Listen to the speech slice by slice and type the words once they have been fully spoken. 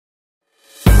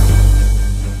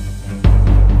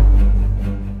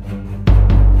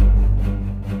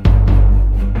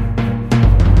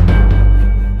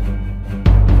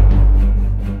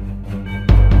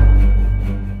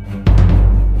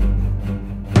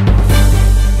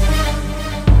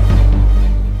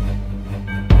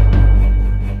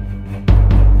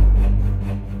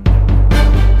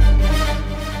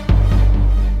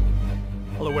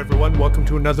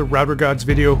another RouterGods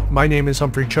video. My name is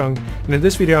Humphrey Cheung, and in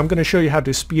this video I'm going to show you how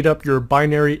to speed up your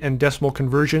binary and decimal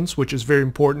conversions, which is very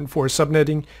important for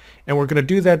subnetting, and we're going to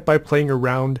do that by playing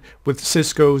around with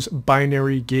Cisco's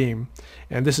binary game.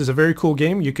 And this is a very cool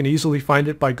game. You can easily find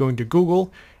it by going to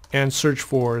Google and search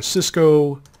for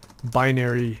Cisco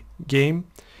binary game,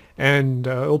 and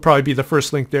it'll probably be the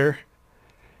first link there.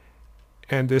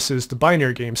 And this is the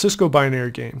binary game, Cisco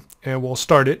binary game, and we'll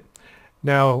start it.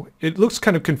 Now, it looks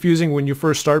kind of confusing when you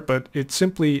first start, but it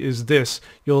simply is this.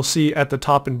 You'll see at the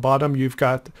top and bottom you've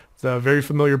got the very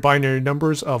familiar binary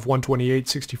numbers of 128,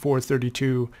 64,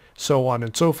 32, so on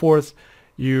and so forth.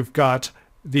 You've got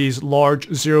these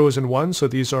large zeros and ones, so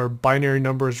these are binary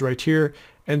numbers right here,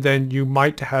 and then you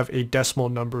might have a decimal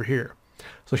number here.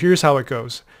 So here's how it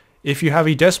goes. If you have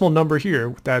a decimal number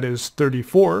here, that is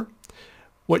 34,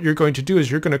 what you're going to do is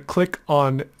you're going to click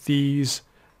on these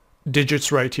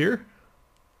digits right here,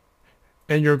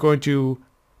 and you're going to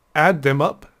add them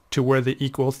up to where they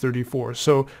equal 34.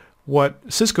 So what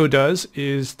Cisco does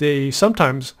is they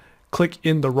sometimes click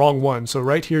in the wrong one. So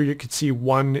right here you can see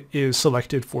 1 is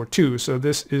selected for 2. So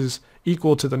this is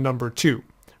equal to the number 2.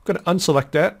 I'm going to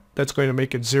unselect that. That's going to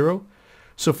make it 0.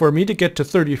 So for me to get to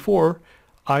 34,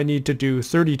 I need to do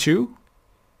 32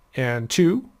 and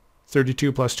 2.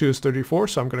 32 plus 2 is 34.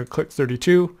 So I'm going to click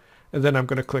 32, and then I'm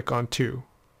going to click on 2.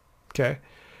 Okay.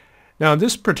 Now in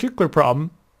this particular problem,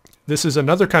 this is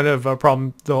another kind of a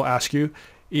problem they'll ask you,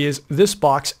 is this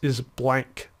box is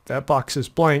blank. That box is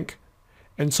blank.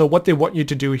 And so what they want you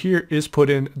to do here is put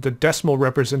in the decimal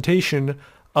representation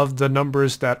of the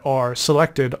numbers that are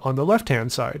selected on the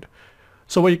left-hand side.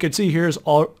 So what you can see here is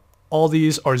all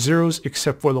these are zeros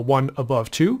except for the one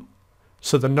above 2.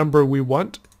 So the number we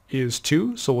want is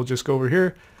 2. So we'll just go over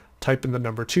here, type in the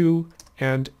number 2,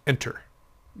 and enter.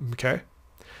 Okay.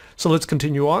 So let's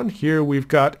continue on. Here we've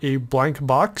got a blank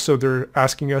box, so they're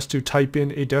asking us to type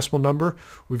in a decimal number.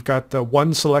 We've got the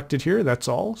 1 selected here, that's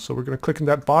all. So we're going to click in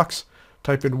that box,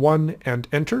 type in 1 and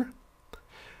enter.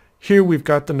 Here we've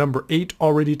got the number 8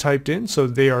 already typed in, so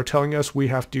they are telling us we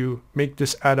have to make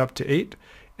this add up to 8,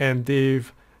 and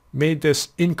they've made this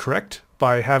incorrect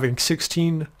by having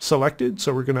 16 selected,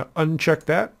 so we're going to uncheck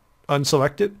that,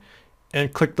 unselect it,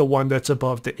 and click the one that's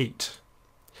above the 8.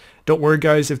 Don't worry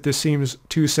guys, if this seems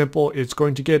too simple, it's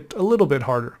going to get a little bit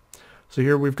harder. So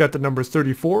here we've got the number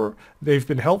 34. They've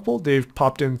been helpful. They've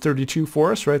popped in 32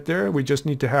 for us right there. We just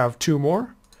need to have 2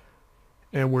 more,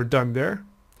 and we're done there.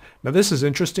 Now this is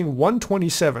interesting.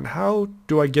 127. How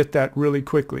do I get that really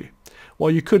quickly?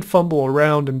 Well, you could fumble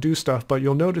around and do stuff, but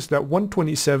you'll notice that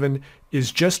 127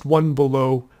 is just one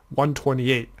below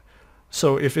 128.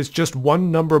 So if it's just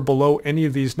one number below any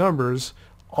of these numbers,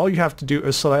 all you have to do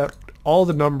is select all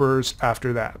the numbers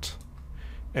after that,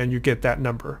 and you get that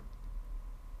number.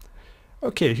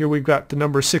 Okay, here we've got the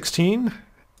number 16. Of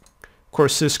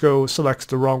course, Cisco selects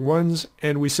the wrong ones,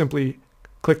 and we simply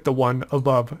click the one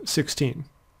above 16.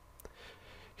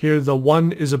 Here the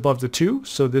 1 is above the 2,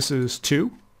 so this is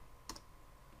 2.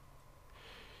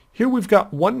 Here we've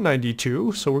got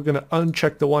 192, so we're going to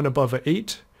uncheck the one above a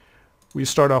 8. We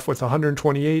start off with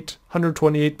 128.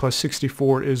 128 plus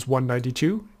 64 is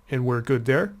 192, and we're good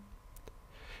there.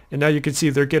 And now you can see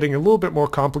they're getting a little bit more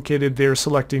complicated. They're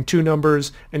selecting 2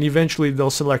 numbers, and eventually they'll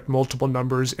select multiple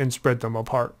numbers and spread them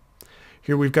apart.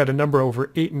 Here we've got a number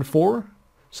over 8 and 4,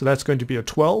 so that's going to be a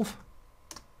 12.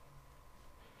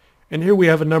 And here we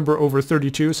have a number over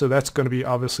 32, so that's going to be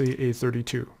obviously a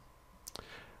 32.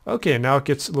 Okay, now it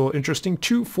gets a little interesting.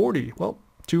 240. Well,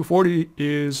 240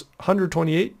 is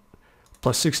 128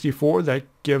 plus 64. That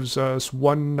gives us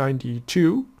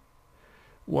 192.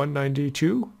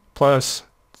 192 plus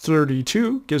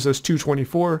 32 gives us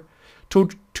 224.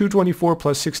 224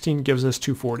 plus 16 gives us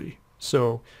 240.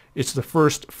 So it's the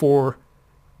first 4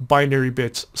 binary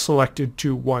bits selected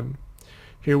to 1.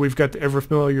 Here we've got the ever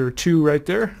familiar 2 right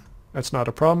there. That's not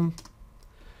a problem.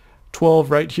 12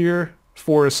 right here.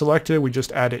 4 is selected. We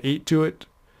just add an 8 to it.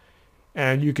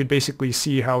 And you can basically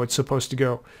see how it's supposed to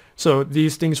go. So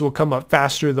these things will come up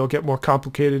faster. They'll get more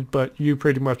complicated, but you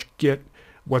pretty much get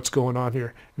what's going on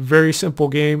here. Very simple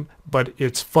game, but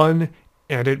it's fun,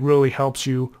 and it really helps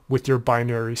you with your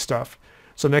binary stuff.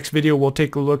 So next video we'll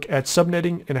take a look at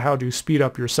subnetting and how to speed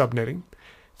up your subnetting.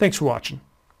 Thanks for watching.